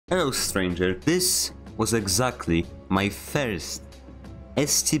Hello stranger, this was exactly my first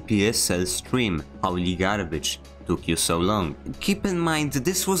SCP stream. Holy garbage, took you so long. Keep in mind,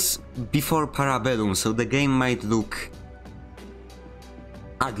 this was before Parabellum, so the game might look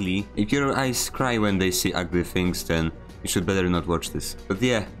ugly. If your eyes cry when they see ugly things, then you should better not watch this. But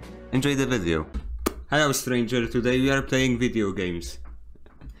yeah, enjoy the video. Hello stranger, today we are playing video games.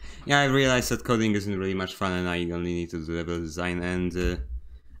 Yeah, I realized that coding isn't really much fun and I only need to do level design, and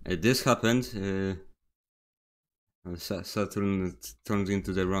this happened. Saturn turned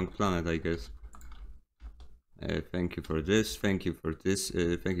into the wrong planet, I guess. Thank you for this, thank you for this,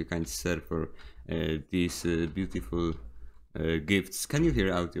 thank you kind sir for these beautiful gifts. Can you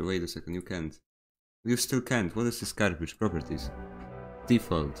hear audio? Wait a second, you can't. You still can't. What is this garbage? Properties.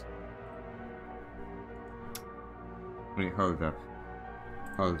 Default. Wait, hold up.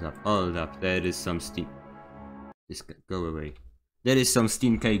 Hold up, hold up. There is some steam. This go away. There is some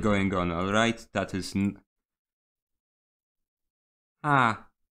steam K going on, alright? That is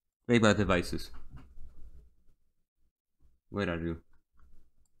Labor devices. Where are you?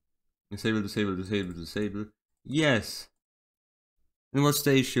 Disable, disable, disable, disable. Yes! And what's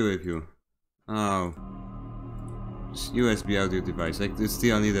the issue with you? Oh. Just USB audio device, like it's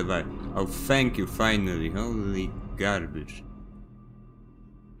the only device. Oh, thank you, finally. Holy garbage.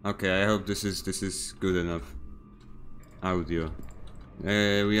 Okay, I hope this is good enough. Audio.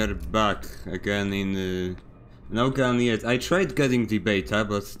 We are back again in no gun yet. I tried getting the beta,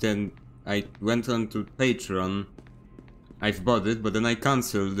 but then I went on to Patreon. I've bought it, but then I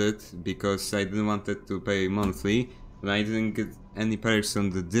cancelled it because I didn't want it to pay monthly. And I didn't get any perks on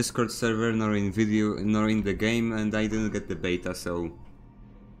the Discord server, nor in video, nor in the game, and I didn't get the beta, so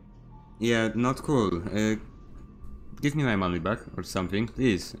yeah, not cool. Give me my money back or something,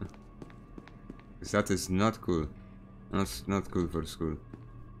 please. Because that is not cool. That's not cool for school.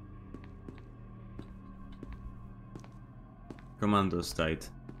 Commandos died.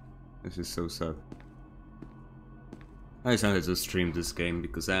 This is so sad. I decided to stream this game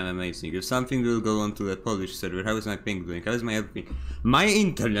because I am amazing. If something will go onto a Polish server, how is my ping doing? How is my everything? My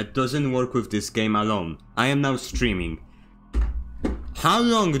internet doesn't work with this game alone. I am now streaming. How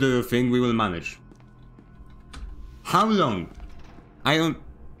long do you think we will manage? How long? I don't...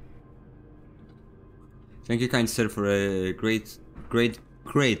 Thank you, kind sir, for a great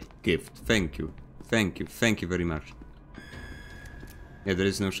gift. Thank you. Thank you. Thank you very much. Yeah, there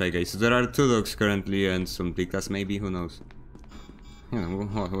is no Shy Guy. So there are 2 dogs currently and some big class maybe, who knows? Yeah,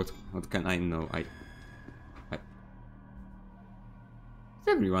 what can I know? Did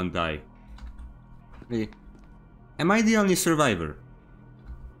everyone die? Really? Am I the only survivor?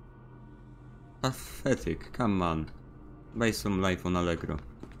 Pathetic, come on. Buy some life on Allegro.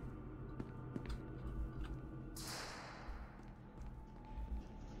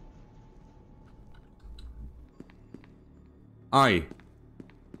 Aye.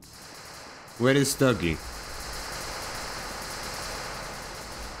 Where is Doggy?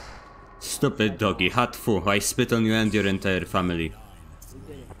 Stupid doggy, hatfu, I spit on you and your entire family.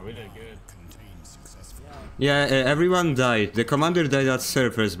 We did good. Yeah, everyone died. The commander died at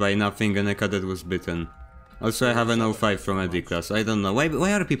surface by nothing and a cadet was bitten. Also, I have an 05 from a D class. I don't know.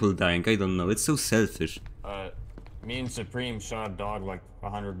 Why are people dying? I don't know. It's so selfish. Me and Supreme shot a dog like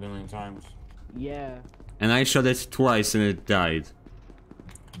 100 million times. Yeah. And I shot it twice and it died.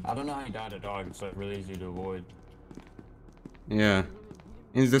 I don't know how you died a dog. It's like really easy to avoid. Yeah.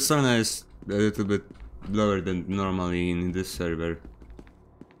 And the sauna is a little bit lower than normally in this server.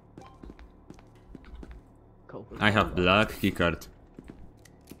 I have black keycard.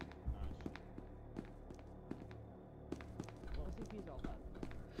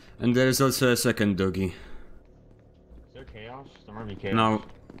 And there is also a second doggy. Is there chaos? There might be chaos. No.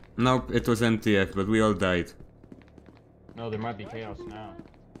 Nope, it was MTF, but we all died. No, there might be chaos now.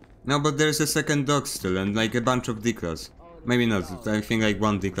 No, but there's a second dog still, and like a bunch of D-class. Maybe not, I think like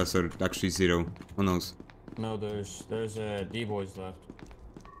 1 D-class or actually 0. Who knows? No, there's D-boys left.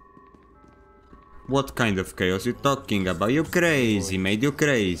 What kind of chaos you talking about? You crazy, mate, you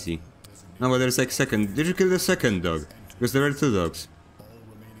crazy. No, but there's like second... Did you kill the second dog? Because there were 2 dogs.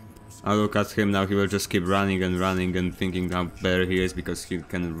 I'll look at him now, he will just keep running and thinking how better he is because he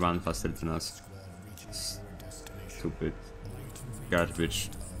can run faster than us. Stupid. Garbage.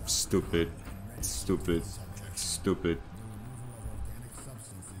 Stupid. Stupid. Stupid.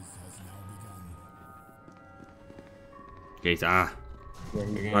 Gate, Oh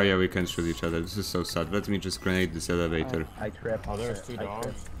yeah, we can shoot each other. This is so sad. Let me just grenade this elevator. I tripped. Oh, there's 2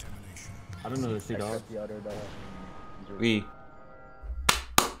 dogs. I don't know there's 2 dogs. We.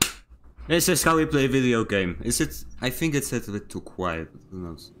 This is how we play video game. Is it? I think it's a little bit too quiet, but who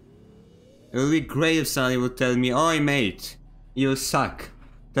knows. It would be great if somebody would tell me, "Oi mate, you suck."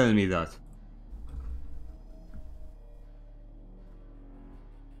 Tell me that.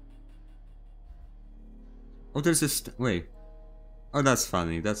 Oh, there's a wait. Oh, that's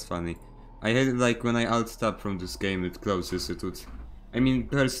funny, that's funny. I hate it like when I alt-tab from this game, it closes, it would... I mean,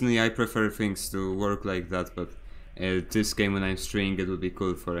 personally, I prefer things to work like that, but this game, when I'm streaming, it would be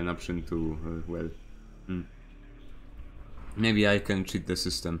cool for an option to, well... Maybe I can cheat the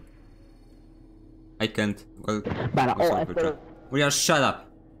system. I can't. Well, we are shut up.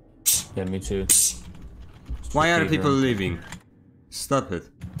 Yeah, me too. Why are people leaving? Stop it.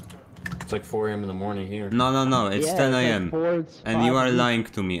 It's like 4 a.m. in the morning here. No, it's 10 a.m. Like and you are lying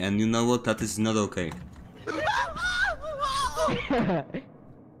to me, and you know what? That is not okay.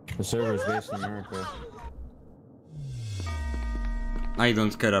 The server is based in America. I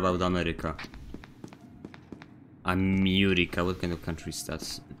don't care about America. America, what kind of country is that?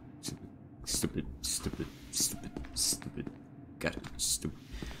 Stupid. God, stupid.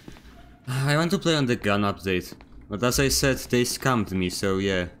 I want to play on the gun update, but as I said, they scammed me, so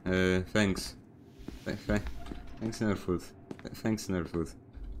yeah, thanks. Thanks, Nerfoot. Thanks, Nerfoot.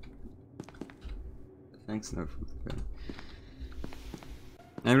 Thanks, Nerfoot.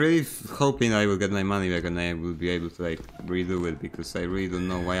 I'm really hoping I will get my money back and I will be able to, like, redo it, because I really don't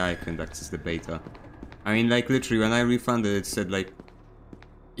know why I can't access the beta. I mean, like, literally, when I refunded it said, like,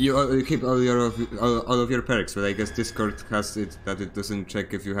 you keep all of your perks, but I guess Discord has it that it doesn't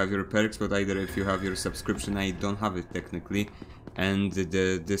check if you have your perks, but either if you have your subscription. I don't have it technically, and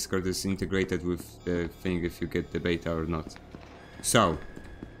the Discord is integrated with the thing if you get the beta or not. So,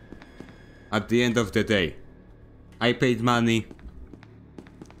 at the end of the day, I paid money.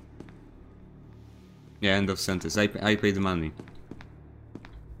 Yeah, end of sentence. I paid money.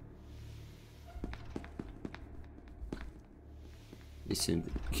 Listen,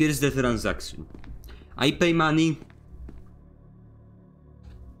 here's the transaction. I pay money.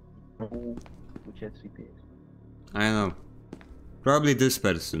 Which SCP? I know. Probably this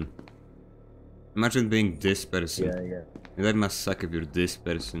person. Imagine being this person. Yeah. That must suck if you're this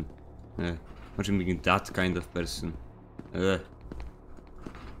person. Imagine being that kind of person.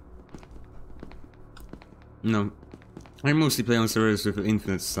 No. I mostly play on servers with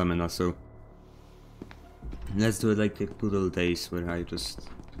infinite stamina, so... Let's do it like the good old days where I just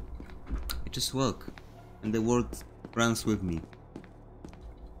walk and the world runs with me.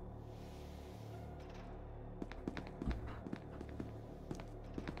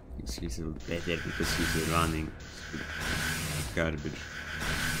 He's a little better because he's running. Garbage.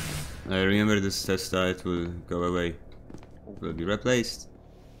 I remember this Tesla, it will go away. It will be replaced.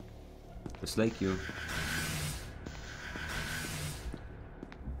 Just like you.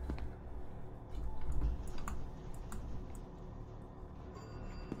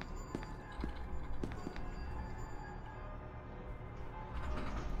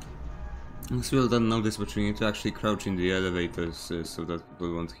 I still don't know this, but you need to actually crouch in the elevators so that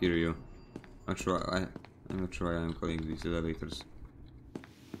people won't hear you. I'm not sure why I'm calling these elevators.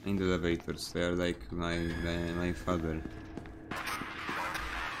 In the elevators, they are like my father.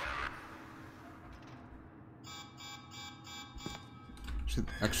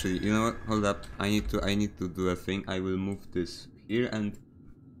 Actually, you know what? Hold up. I need to do a thing. I will move this here and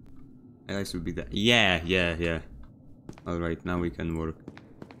guys will be there. Yeah. Alright, now we can work.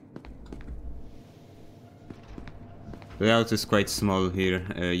 The layout is quite small here.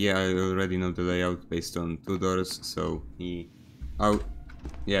 Yeah, I already know the layout based on 2 doors, so oh,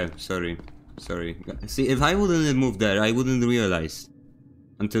 yeah, sorry. See, if I wouldn't move there, I wouldn't realize.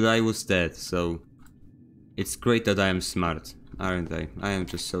 Until I was dead, so... It's great that I am smart, aren't I? I am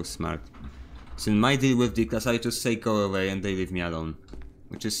just so smart. So in my deal with the class, I just say go away and they leave me alone.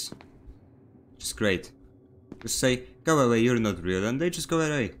 Which is... just great. Just say, go away, you're not real, and they just go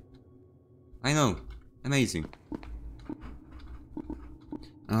away. I know. Amazing.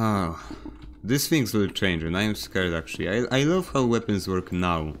 Oh, these things will change and I am scared actually. I love how weapons work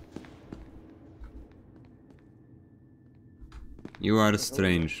now. You are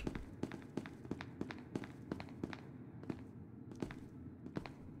strange.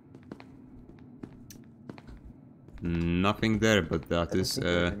 Nothing there, but that is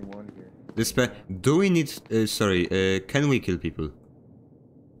this do we need sorry, can we kill people?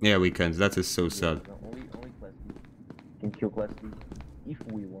 Yeah, we can. That is so sad. Only class B can kill class B if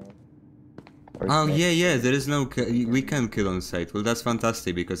we want. Oh yeah, there is no we can kill on sight. Well, that's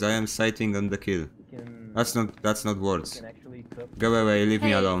fantastic because I am sighting on the kill. That's not words. Go away, leave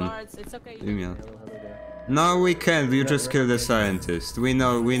me alone. Guards, it's okay. Leave me alone. No, we can't. You just killed the scientist. We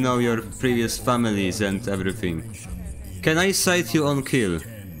know your previous families and everything. Can I sight you on kill?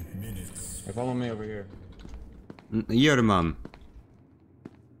 Hey, follow me over here. Your mom.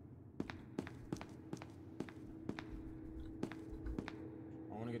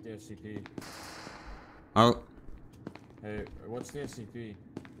 I wanna get the SCP. Oh. Hey, what's the SCP?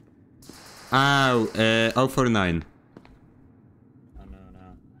 Ow, 049. I know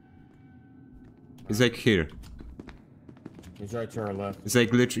now. It's like here. He's right to our left. It's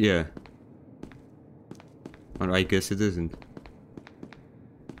like literally, yeah. Or I guess it isn't.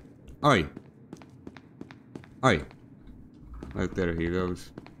 Oi! Oi! Well, there he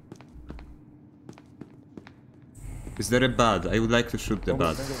goes. Is there a bad? I would like to shoot the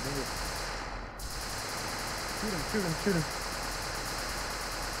bad. Shoot him, shoot him, shoot him.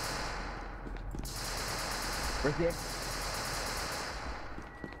 Where's the X?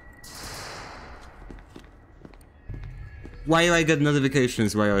 Why do I get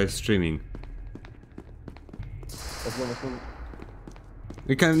notifications while I'm streaming? Let's go, let's go.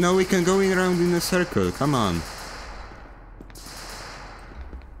 We can go around in a circle, come on.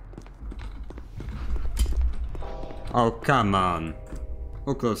 Oh, come on.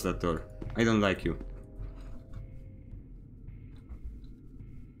 Who closed that door? I don't like you.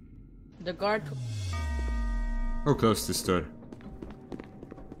 The guard. Who closed this door?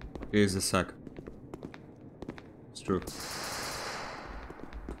 Here's the sack. It's true.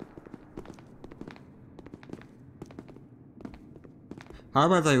 How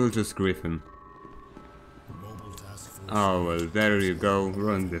about I will just grief him? Oh well, there you go,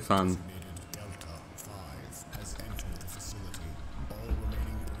 ruin the fun.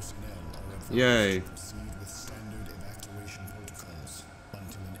 Yay.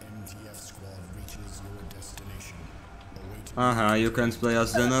 Aha, you can't play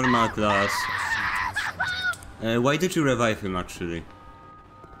as the normal class. Why did you revive him actually?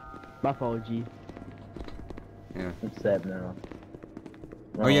 My fault, G. Yeah. I'm sad now.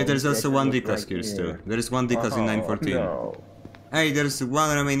 Oh yeah, there's the also X one was D-class right here still. here. There is one D-class in 914. No. Hey, there's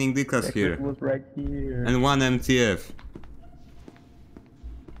one remaining D-class X here. was right here. And one MTF.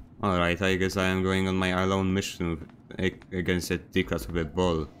 Alright, I guess I am going on my alone mission against a D-class with a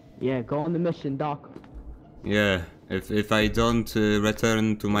ball. Yeah, go on the mission, Doc. Yeah, if I don't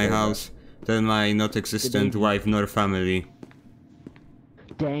return to my house, tell my not existent wife nor family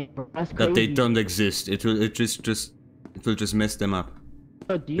Dang, bro, that's that they crazy. don't exist. It will just mess them up.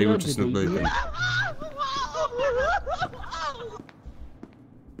 Oh, do you They know will just the not believe baby?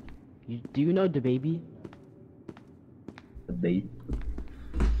 them. Do you know the baby? The baby.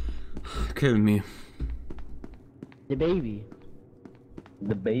 Kill me. The baby.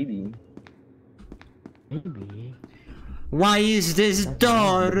 The baby. Baby. Why is this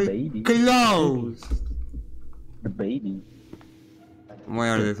door baby. closed? The baby. Why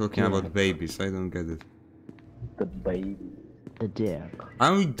are they talking about babies? I don't get it. The baby. The dick.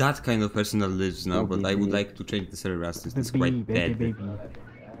 I'm that kind of person that lives now, but I would baby. like to change the server as this is Baby, quite baby, dead. baby.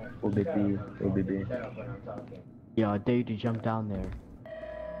 Oh baby. Oh baby. Yeah, I dare you to jump down there.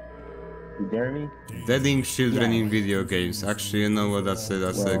 You dare me? Deading children Yeah. in video games. Actually, you know what? That's a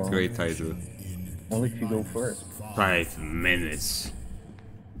Well. great title. I'll let you go first. 5 minutes.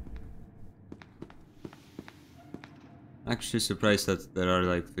 Actually surprised that there are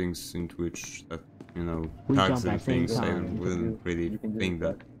like things in Twitch that, you know, We tags jump and at same things. I time. wouldn't really You can do think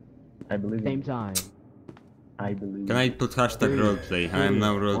that. I believe Same you. time. I believe Can I put hashtag roleplay? I am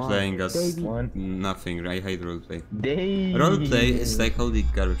now roleplaying as Baby. One. nothing. I hate roleplay. Day. Roleplay is like holy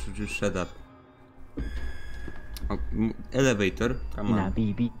garbage. Would you shut up? Oh, elevator. Come Nah, on.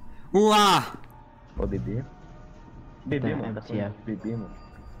 baby. Uah! Oh baby. Baby, mo. MTF. Baby, mo.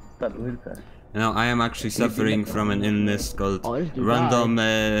 Tá doido, cara? Now I am actually suffering from an illness called Oh, this dude random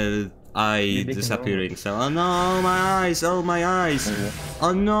eye Maybe disappearing. So, oh no, my eyes! Oh my eyes!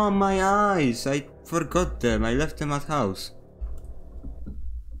 Oh no, my eyes! I forgot them. I left them at house.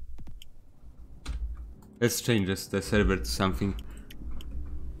 Let's change the server to something.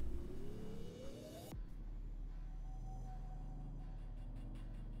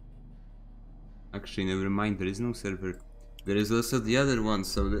 Actually, never mind. There is no server. There is also the other one.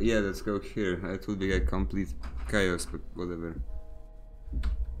 So yeah, let's go here. It will be a complete chaos, but whatever.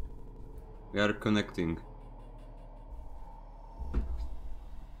 We are connecting.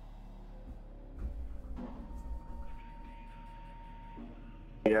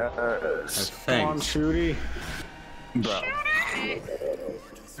 Yes. Come on, Thanks. Shooty. Bro.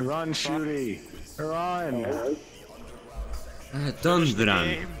 Run, Shooty. Run. Don't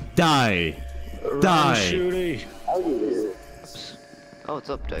run. Die. Run, Die. Shooty. Oh, it's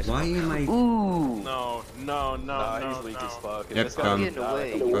up, dice. Why am I? Ooh! No, he's weak as fuck. Yep, This come. Getting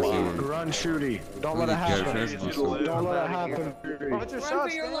away. Run, Shooty. Don't let it happen. Don't let it happen. What's your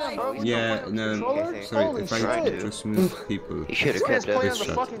shots, damn? Yeah, no, sorry, Holy if I shit. just move people. He should This have guy's kept playing us. on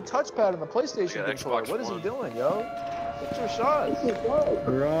the fucking touchpad on the PlayStation controller. What is he doing, yo? What's your shots?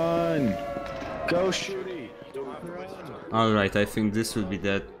 Run. Go, Shooty. Alright, I think this will be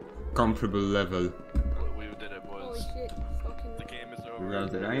that comparable level. What we did it was. The game is over.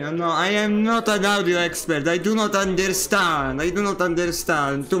 Rather, I am not an audio expert. I do not understand. I do not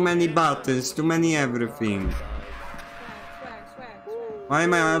understand. Too many buttons, too many everything. Why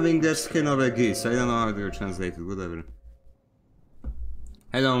am I having the skin of a geese? I don't know how to translate it, whatever.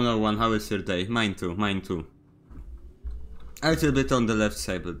 Hello, no one. How is your day? Mine too, mine too. A little bit on the left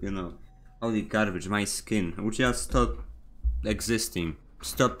side, but you know. Holy garbage, my skin. Would you just stop existing?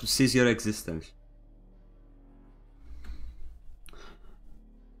 Stop, cease your existence.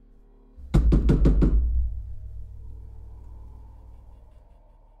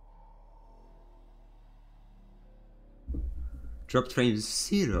 Drop frame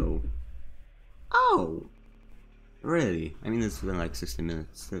 0. Oh! Really? I mean, it's been like 60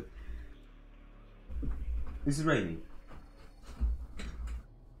 minutes. Still. It's raining.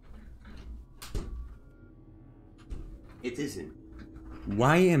 It isn't.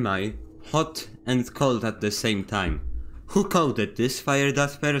 Why am I hot and cold at the same time? Who coded this? Fire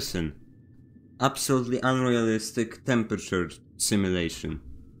that person. Absolutely unrealistic temperature simulation.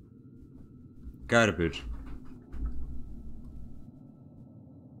 Garbage.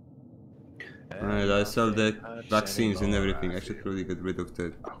 I saw the vaccines and everything. I should really get rid of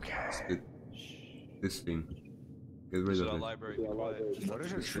the this thing. Get rid of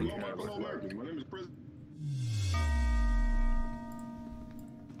it. This thing.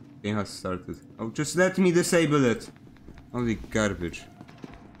 Game has started. Oh, just let me disable it. Holy garbage.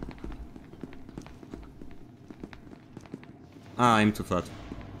 Ah, I'm too fat.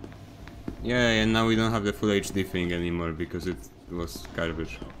 Yeah, and now we don't have the full HD thing anymore because it was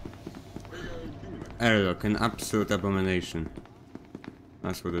garbage. Airlock, an absolute abomination.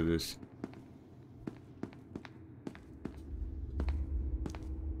 That's what it is.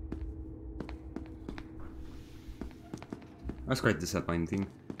 That's quite disappointing.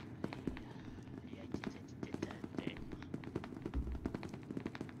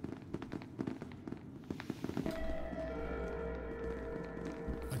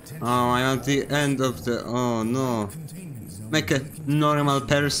 Oh, I'm at the end of the... Oh no. Make a normal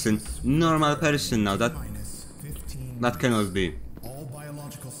person. Normal person now. That cannot be.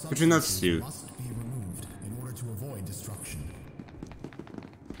 Could you not steal?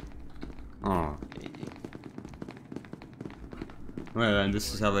 Oh. Well, and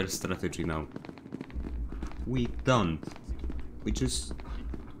this is our strategy now. We don't. We just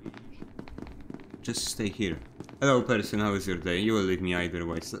stay here. Hello person, how is your day? You will leave me either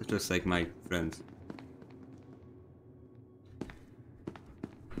way, just like my friends.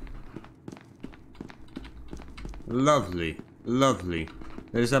 Lovely, lovely.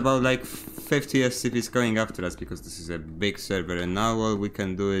 There's about like 50 SCPs going after us because this is a big server, and now all we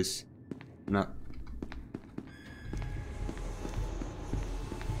can do is... Now...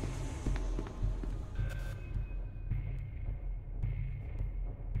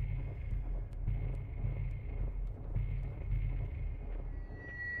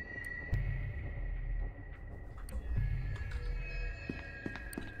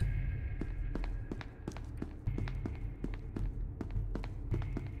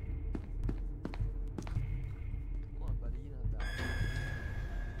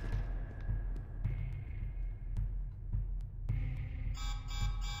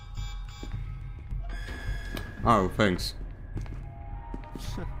 Oh, thanks.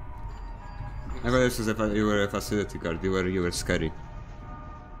 I thought this was you were a facility guard, you were scary.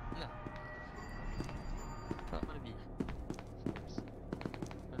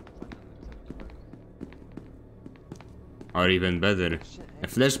 Or even better, a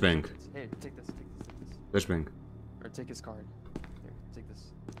flashbang. Hey, take this. Flashbang. Or take his card. Here, take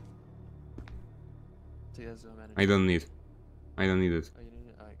this. Take that as a manager. I don't need it. Oh, you need it?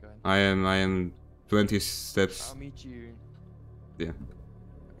 Alright, go ahead. I am 20 steps. I'll meet you. Yeah.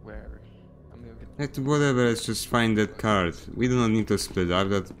 Wherever. I'm gonna get... Whatever, let's just find that card. We do not need to split up,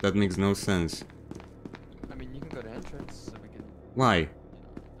 that makes no sense. I mean, you can go to entrance, so we can... Why? You know,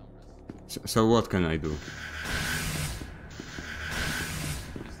 don't risk. So what can I do?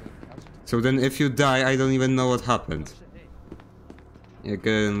 So then if you die, I don't even know what happened. Yeah,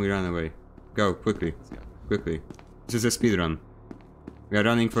 good, and we run away. Go, quickly. Let's go. Quickly. This is a speed run. We are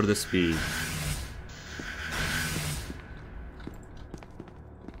running for the speed.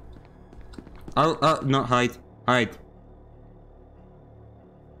 Oh, no, hide. Hide.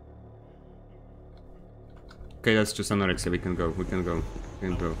 Okay, that's just anorexia. We can go. We can go. We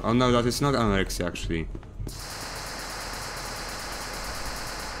can go. Oh no, that is not anorexia actually.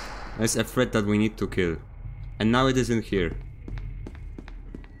 That's a threat that we need to kill. And now it isn't here.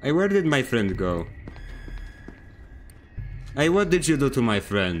 Hey, where did my friend go? Hey, what did you do to my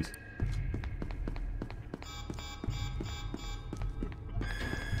friend?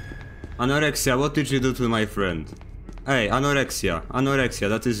 Anorexia, what did you do to my friend? Hey, anorexia. Anorexia,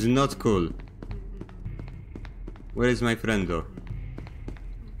 that is not cool. Where is my friend though?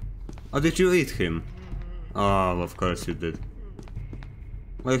 Oh, did you eat him? Oh, of course you did.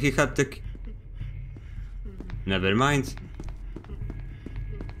 Well, he had the... Never mind.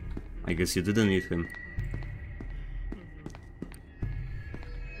 I guess you didn't eat him.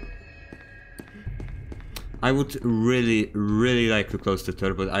 I would really, really like to close the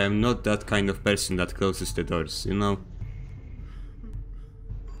door, but I am not that kind of person that closes the doors, you know?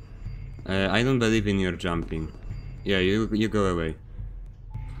 I don't believe in your jumping. Yeah, you go away.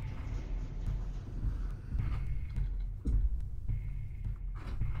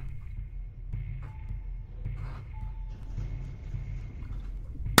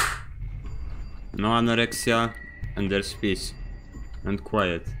 No anorexia, and there's peace. And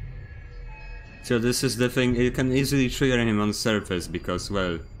quiet. So this is the thing, you can easily trigger him on the surface, because,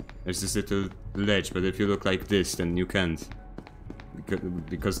 well, there's this little ledge, but if you look like this, then you can't.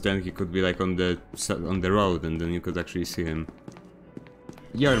 Because then he could be like on the road, and then you could actually see him.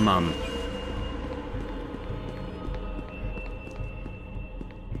 Your mom.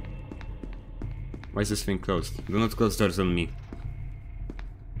 Why is this thing closed? Do not close doors on me.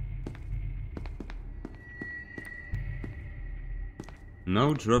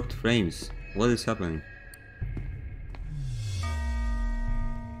 No dropped frames. What is happening?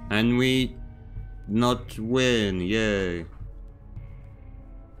 And we not win, yay.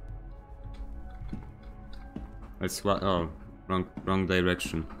 That's what, oh, wrong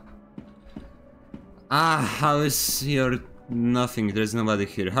direction. Ah, how is your, nothing, there's nobody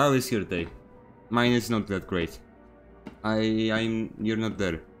here. How is your day? Mine is not that great. You're not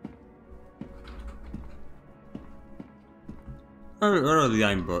there. Early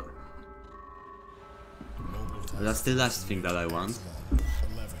I'm bored. That's the last thing that I want.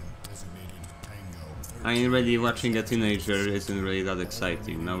 I mean, really, watching a teenager isn't really that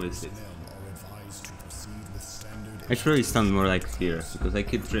exciting, now is it? I should really stand more like here, because I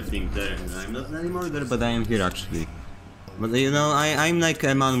keep drifting there, and I'm not anymore there, but I am here actually. But you know, I'm like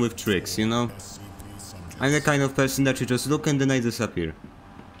a man with tricks, you know? I'm the kind of person that you just look and then I disappear.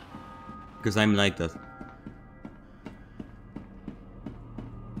 Because I'm like that.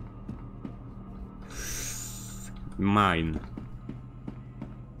 Mine.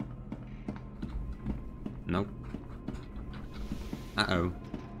 Nope. Uh-oh.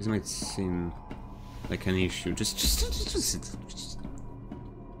 This might seem like an issue. Just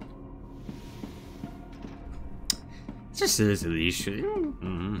a little issue.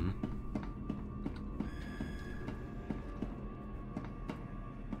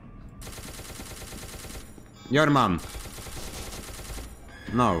 Your mom.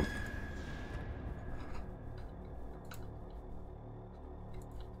 No.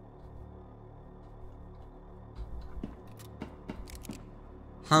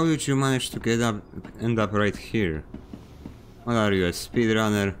 How did you manage to end up right here? What are you, a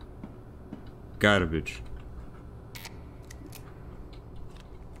speedrunner? Garbage.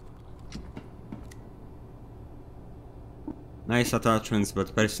 Nice attachments,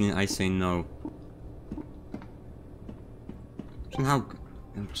 but personally I say no. How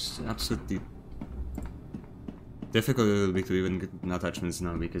just absolutely difficult it will be to even get attachments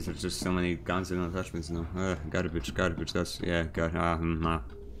now, because there's just so many guns and attachments now. Garbage, that's, yeah,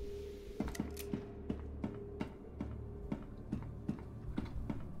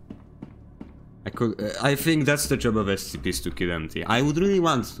 I think that's the job of SCPs, to kill empty. I would really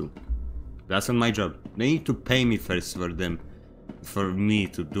want to. That's not my job. They need to pay me first for me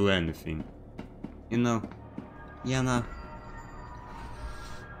to do anything. You know? Yana.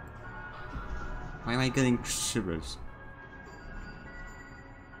 Why am I getting shivers?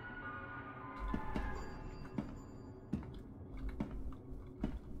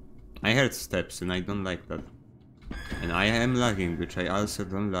 I heard steps and I don't like that. And I am lagging, which I also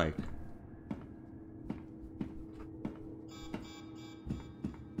don't like.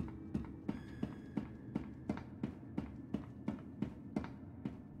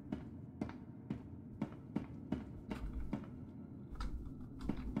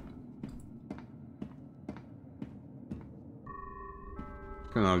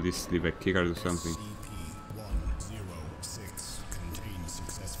 Can all this leave a kicker or something?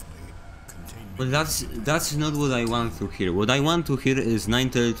 But that's not what I want to hear. What I want to hear is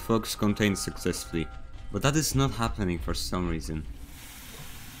 9-tailed fox contained successfully. But that is not happening for some reason.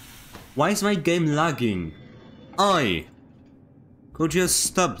 Why is my game lagging? Oi! Could you just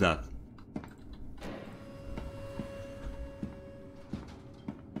stop that?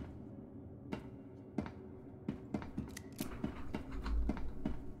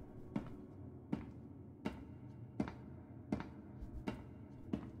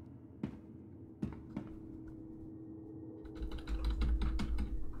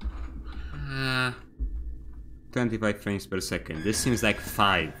 Uh, 25 frames per second. This seems like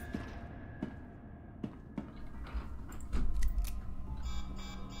 5.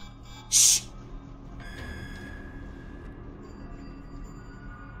 Shh.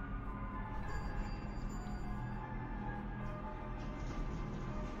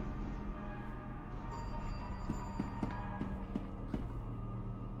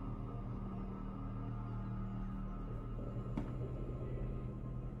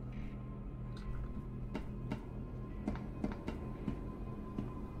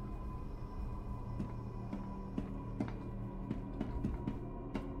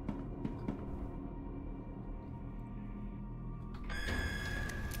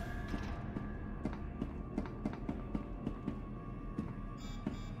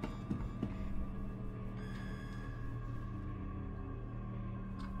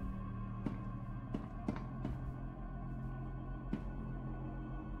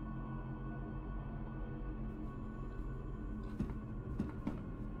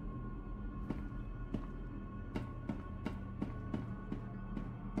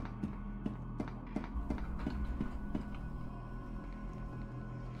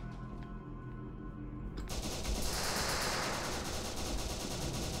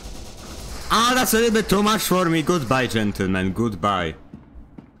 Ah, that's a little bit too much for me. Goodbye, gentlemen. Goodbye.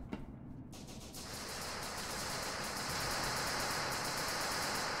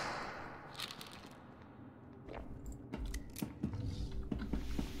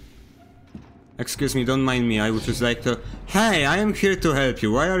 Excuse me, don't mind me. I would just like to... Hey, I am here to help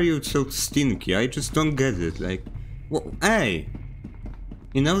you. Why are you so stinky? I just don't get it. Like... Hey!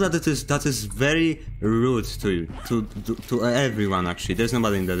 You know that that is very rude to you. To everyone, actually. There's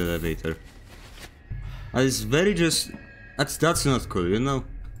nobody in that elevator. It's very just... That's not cool, you know?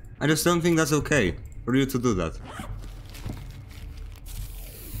 I just don't think that's okay for you to do that.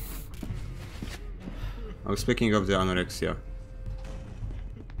 Oh, speaking of the anorexia.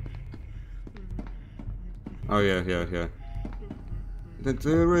 Oh yeah. Do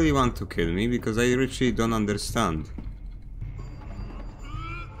you really want to kill me? Because I really don't understand.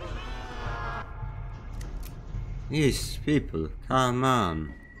 These people, come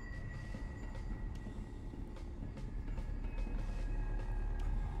on.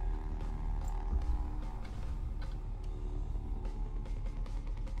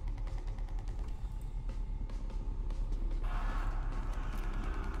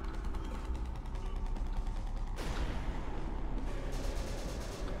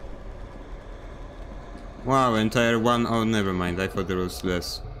 Wow, entire one. Oh, never mind. I thought there was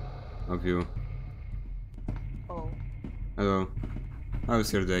less of you. Oh. Hello.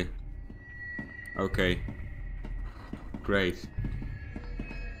 How's your day? Okay. Great.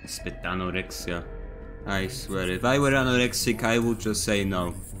 Spit anorexia. I swear, if I were anorexic, I would just say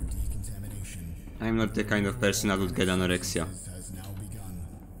no. I'm not the kind of person that would get anorexia.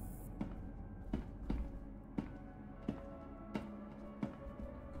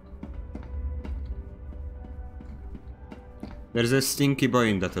 There's a stinky boy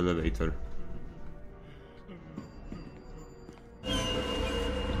in that elevator.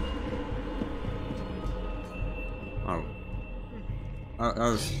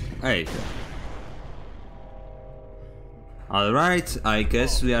 Oh. Hey. Alright, I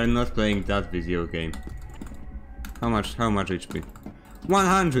guess we are not playing that video game. How much HP?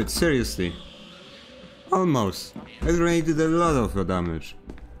 100, seriously. Almost. I already did a lot of damage.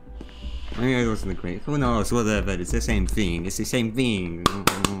 Maybe it wasn't great. Who knows, whatever, it's the same thing. It's the same thing.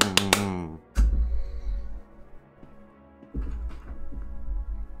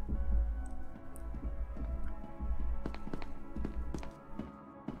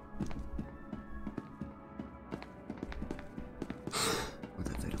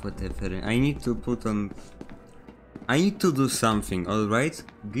 Whatever. I need to put on... I need to do something, alright?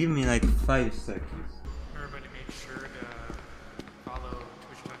 Give me like 5 seconds. Everybody make sure to follow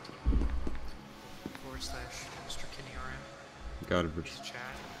twitch.tv /Mr. Kenny RM. Garbage. His chat.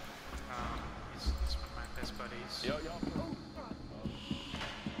 He's one of my best buddies. Yo.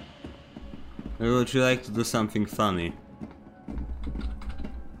 Or would you like to do something funny?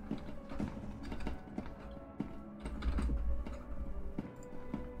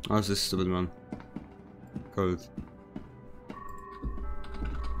 What's this stupid one? Code.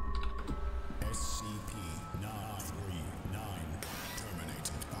 SCP-939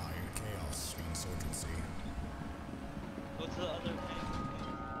 terminated by chaos insurgency. What's the other thing?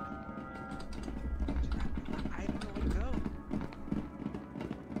 I don't know where to go.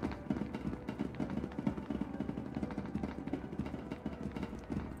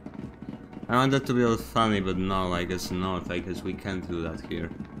 I want that to be all funny, but no, I guess not. I guess we can't do that here.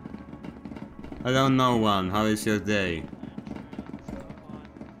 I don't know, one. How is your day?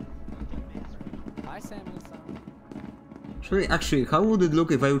 Hi, Samuel-san. Actually, how would it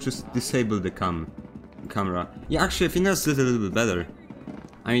look if I would just disable the camera? Yeah, actually, I think that's a little bit better.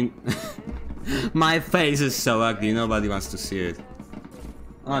 I mean, my face is so ugly, nobody wants to see it.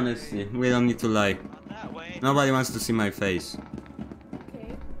 Honestly, we don't need to lie. Nobody wants to see my face.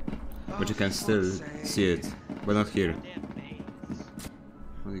 But you can still see it, but not here.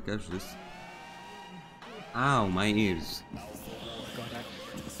 Holy gosh, this... Ow, my ears.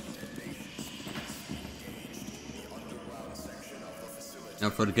 Now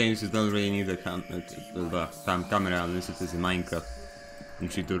for games you don't really need a camera unless it is in Minecraft.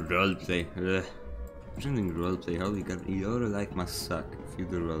 And you do roleplay. I'm doing roleplay, holy god, your life must suck if you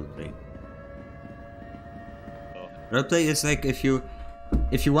do roleplay. Roleplay is like if you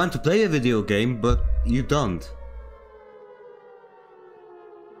want to play a video game, but you don't.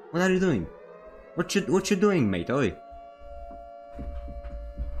 What are you doing? What you doing, mate? Oi.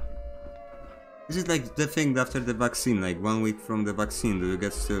 Is it like the thing after the vaccine, like 1 week from the vaccine, do you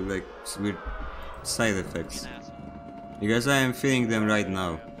get still like weird side effects? Because I am feeling them right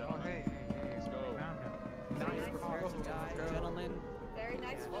now.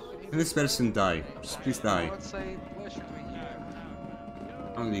 Can this person die? Just please die.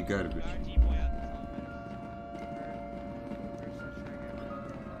 Only garbage.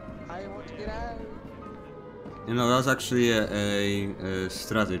 I want to get out. You know, that's actually a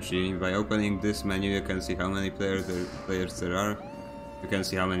strategy. By opening this menu, you can see how many players there are. You can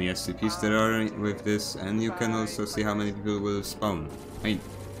see how many SCPs there are with this, and you can also see how many people will spawn. I mean,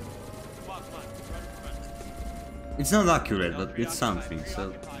 it's not accurate, but it's something.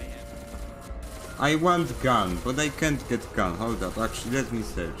 So, I want gun, but I can't get gun. Hold up, actually, let me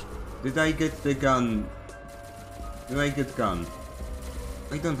search. Did I get the gun? Did I get gun?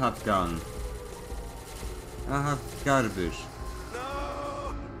 I don't have gun. I have garbage.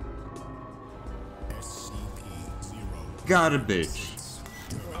 No! SCP-0. Garbage.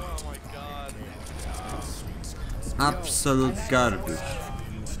 Oh my god. Absolute garbage.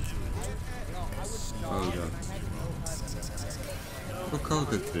 Hold on. Who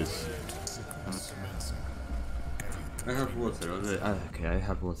coded this? I have water already. Okay, I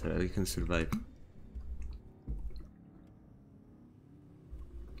have water. I can survive.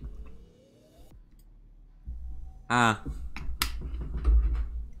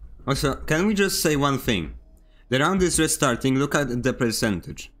 Also, can we just say one thing? The round is restarting. Look at the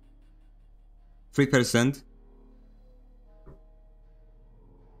percentage. 3%.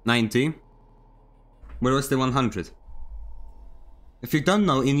 90. Where was the 100? If you don't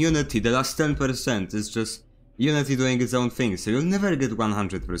know, in Unity, the last 10% is just Unity doing its own thing, so you'll never get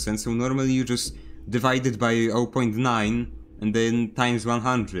 100%, so normally you just divide it by 0.9 and then times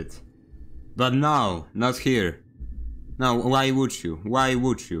 100. But no, not here. No, why would you? Why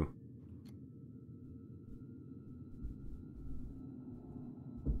would you?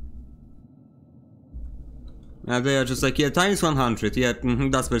 They are just like, yeah, times 100, yeah,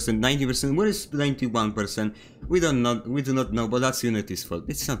 that's percent, 90%, where is 91%? We do not know, but that's Unity's fault.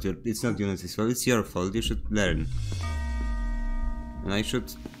 It's not Unity's fault, it's your fault, you should learn. And I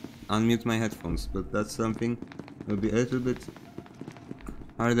should unmute my headphones, but that's something that will be a little bit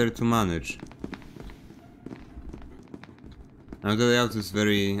harder to manage. Now the layout is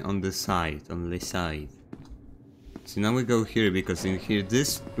very on the side, So now we go here, because in here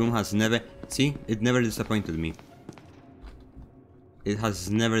this room has never... See? It never disappointed me. It has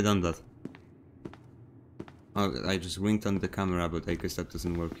never done that. Oh, I just winked on the camera, but I guess that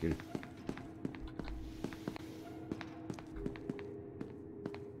doesn't work here.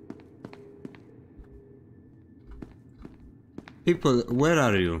 People, where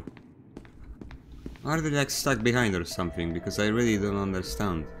are you? Are they like stuck behind or something? Because I really don't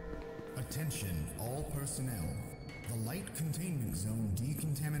understand. Attention, all personnel. The light containment zone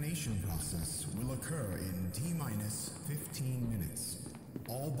decontamination process will occur in T-minus 15 minutes.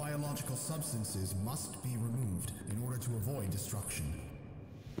 All biological substances must be removed in order to avoid destruction.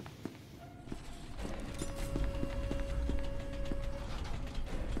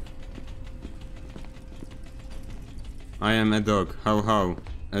 I am a dog. How how?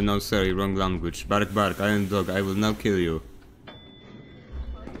 No, sorry, wrong language. Bark bark. I am a dog. I will now kill you.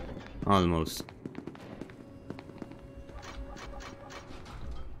 Almost.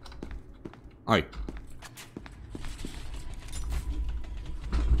 Oi.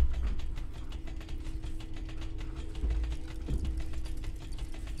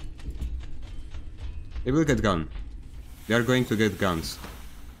 They will get gun. They are going to get guns.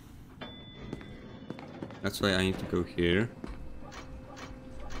 That's why I need to go here.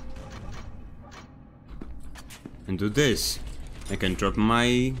 And do this. I can drop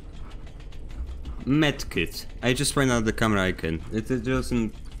my medkit. I just point out the camera icon. It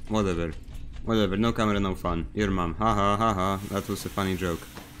doesn't... whatever. Whatever, no camera, no fun. Your mom. Haha, haha. That was a funny joke.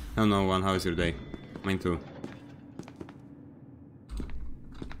 Hello one, how is your day? Mine too.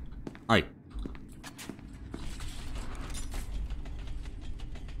 Aye.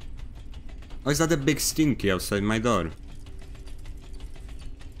 Oh, is that a big stinky outside my door?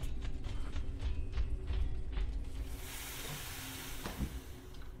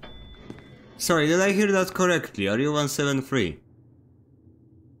 Sorry, did I hear that correctly? Are you 173?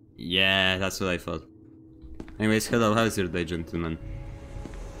 Yeah, that's what I thought. Anyways, hello, how's your day, gentlemen?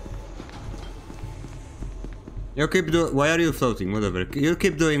 You keep why are you floating? Whatever. You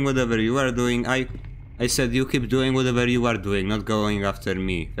keep doing whatever you are doing. I said you keep doing whatever you are doing, not going after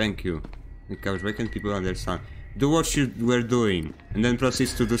me. Thank you. Gosh, why can't people understand? Do what you were doing, and then proceed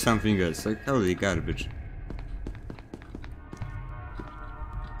to do something else. Like, holy garbage.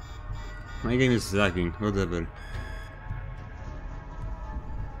 My game is lagging, whatever.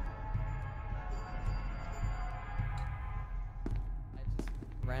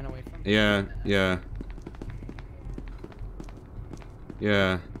 Ran away from Yeah, yeah.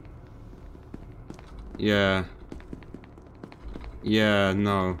 Yeah. Yeah. Yeah,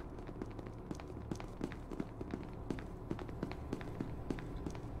 no.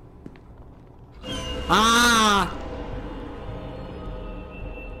 Ah!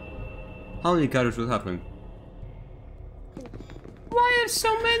 Holy courage, what happened? Why are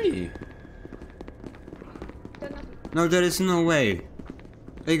so many? No, there is no way.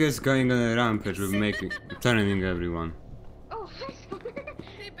 Tiger's going on a rampage with making turning everyone. Oh, hi, Summer.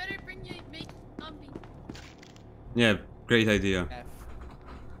 They better bring you make zombie. Yeah, great idea.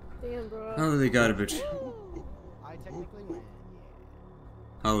 Damn, bro. Holy garbage. I technically win.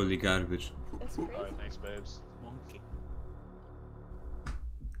 Holy garbage. That's crazy. Alright, thanks, babes. Monkey.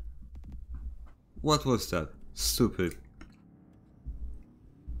 What was that? Stupid.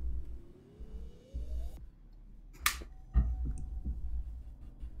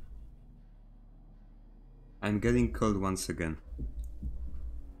 I'm getting cold once again.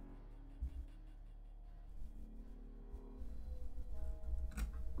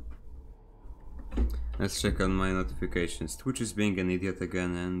 Let's check on my notifications. Twitch is being an idiot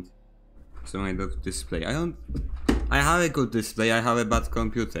again, and so my display. I have a good display. I have a bad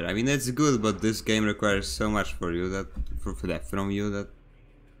computer. I mean, it's good, but this game requires so much for you that from you that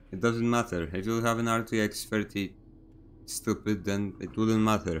it doesn't matter. If you have an RTX 30 stupid, then it wouldn't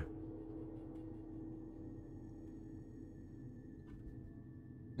matter.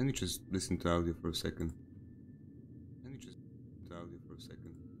 Let me just listen to audio for a second.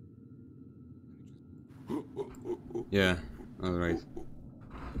 Yeah, alright.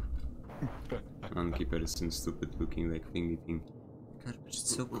 Monkey person, stupid looking like thingy thing. Garbage,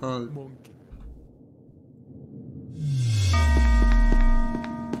 it's so cold. Monkey.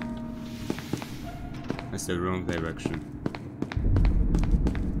 That's the wrong direction.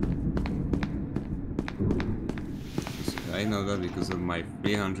 I know that because of my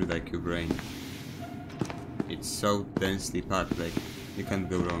 300 IQ brain. It's so densely packed, like, you can't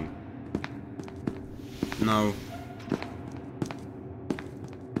go wrong. No.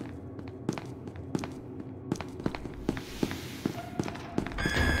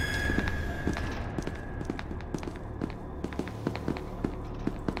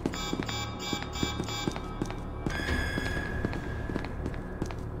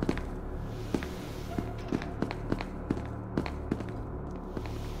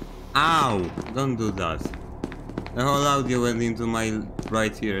 Ow! Don't do that. The whole audio went into my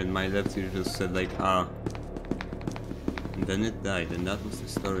right ear and my left ear just said like, ah. And then it died, and that was the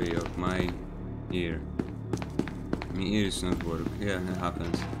story of my ear. My ears not work. Yeah, it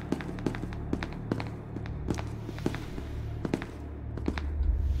happens.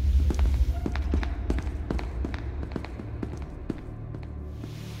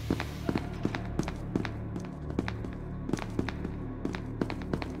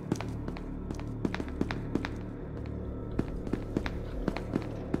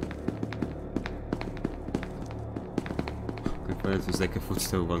 like a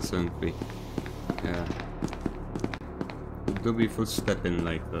footstep once be. Yeah. It do be footstepping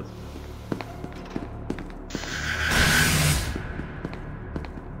like that.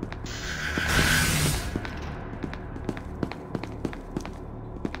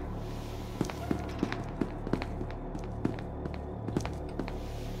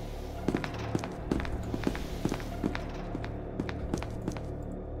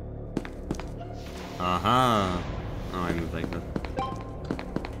 Aha! Oh, I moved like that.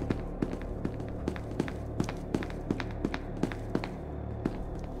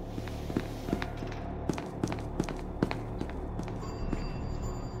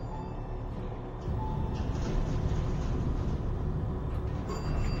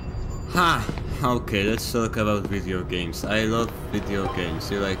 Ha! Okay, let's talk about video games. I love video games.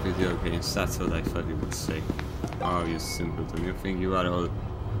 You like video games? That's what I thought you would say. Oh, you simpleton. You think you are all...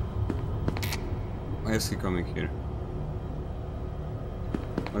 Why is he coming here?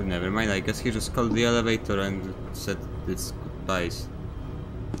 Well, never mind. I guess he just called the elevator and said its goodbyes.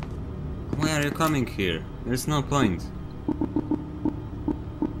 Why are you coming here? There's no point.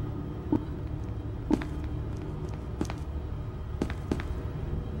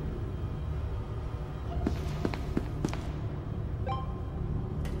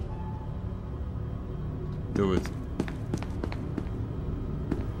 Do it.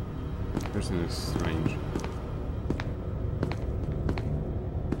 Person is strange.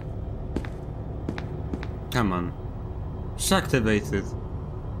 Come on. Just activate it.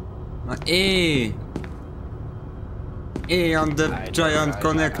 E! E on the giant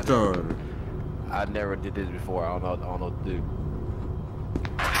connector! I never did this before. I don't know what to do.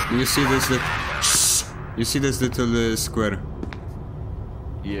 You see this you see this little square?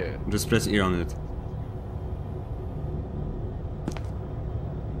 Yeah. Just press E on it.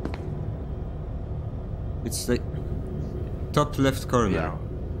 It's like top left corner.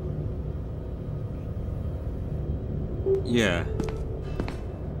 Yeah.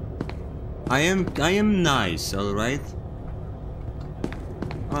 I am nice, alright?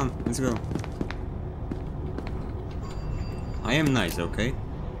 Come on, let's go. I am nice, okay?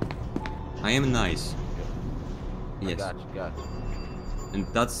 I am nice. Yes. Got you. And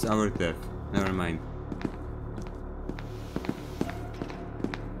that's our death. Never mind.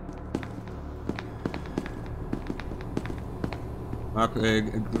 Up,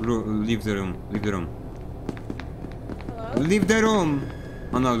 leave the room. Leave the room. Hello? Leave the room!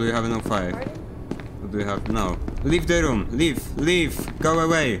 Oh no, do you have no fire? Pardon? What do you have? No. Leave the room. Leave. Go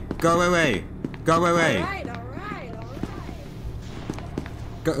away. Go away. Alright.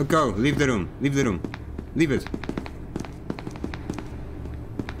 Go. Leave the room. Leave it.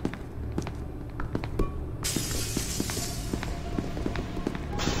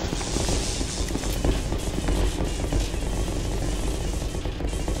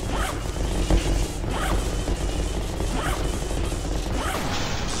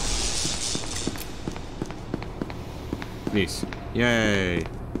 Please. Yay!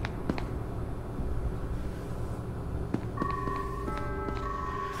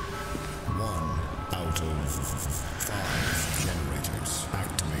 One out of 5 generators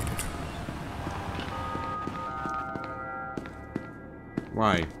activated.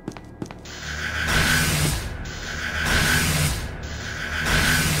 Why?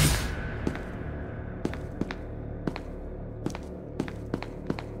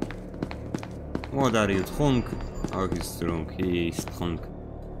 What are you, drunk? Oh, he's drunk. He's drunk.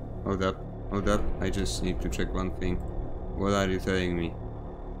 Hold up. I just need to check one thing. What are you telling me?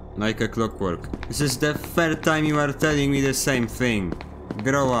 Like a clockwork. This is the third time you are telling me the same thing.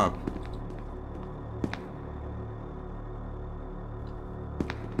 Grow up.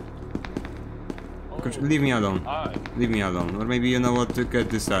 Leave me alone. Leave me alone. Or maybe you know what to get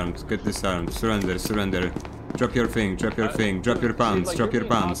disarmed. Surrender. Drop your thing. Drop your pants. Drop your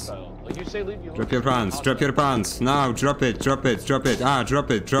pants. Drop your pants. Now, drop it. Ah, drop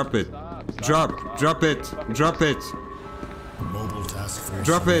it. Drop it. Mobile task force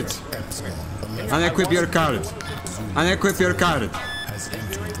Drop it. Unequip your card. Unequip your card. has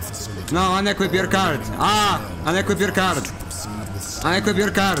entered the facility. No, unequip your card. Ah, unequip your card. Unequip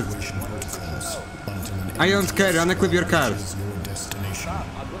your card. I don't care. Unequip your card. Your destination.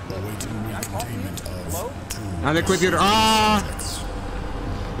 Awaiting recontainment of 2 Unequip your... Ah!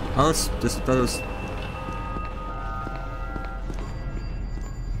 Just those.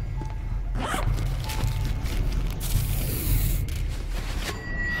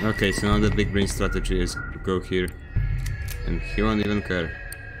 Okay, so now the big brain strategy is to go here, and he won't even care.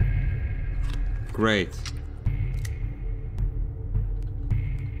 Great.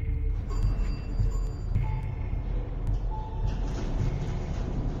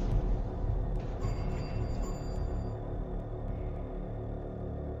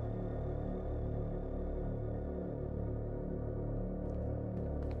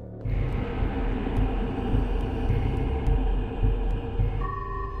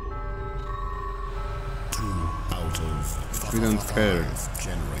 We don't care.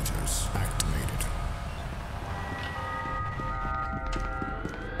 Generators activated.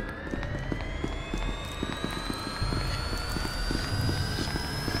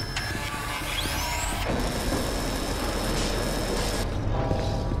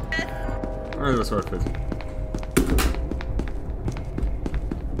 Oh, that's worth it.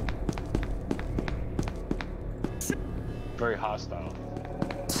 Very hostile.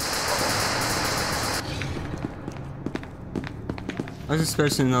 I was this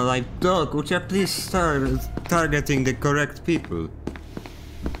person like, dog, would you please start targeting the correct people?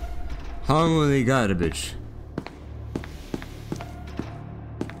 Holy garbage.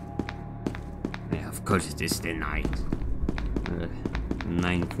 Yeah, of course it is the night.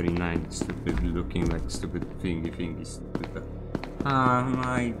 939, stupid looking like stupid thingy stupid. Ah,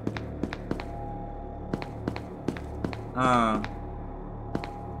 my... Ah.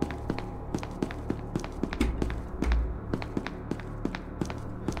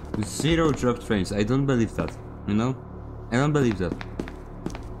 Zero drop trains, I don't believe that, you know? I don't believe that.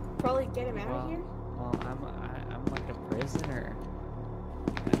 Probably get him out of here. Well, I'm like a prisoner.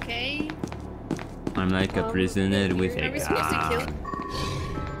 Okay. I'm like a prisoner with Are a we supposed to kill? gun.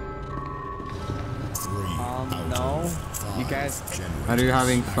 No. You guys... Are you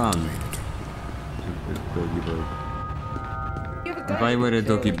having fun? Stupid doggy boy. You have a If gun, I you were can a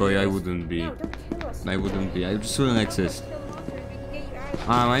kill doggy him. boy, I wouldn't be. No, don't kill us. I wouldn't be. I just wouldn't exist. Kill him off so we can get you out of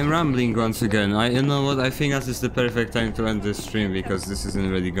here. I'm rambling once again. You know what? I think this is the perfect time to end this stream because this isn't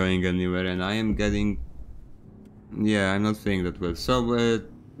really going anywhere, and I am getting. Yeah, I'm not feeling that well. So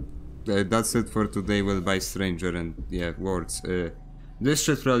that's it for today. Well, by stranger and yeah, words. This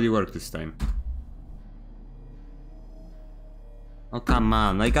should probably work this time. Oh come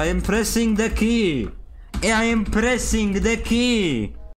on! Like I am pressing the key. I am pressing the key.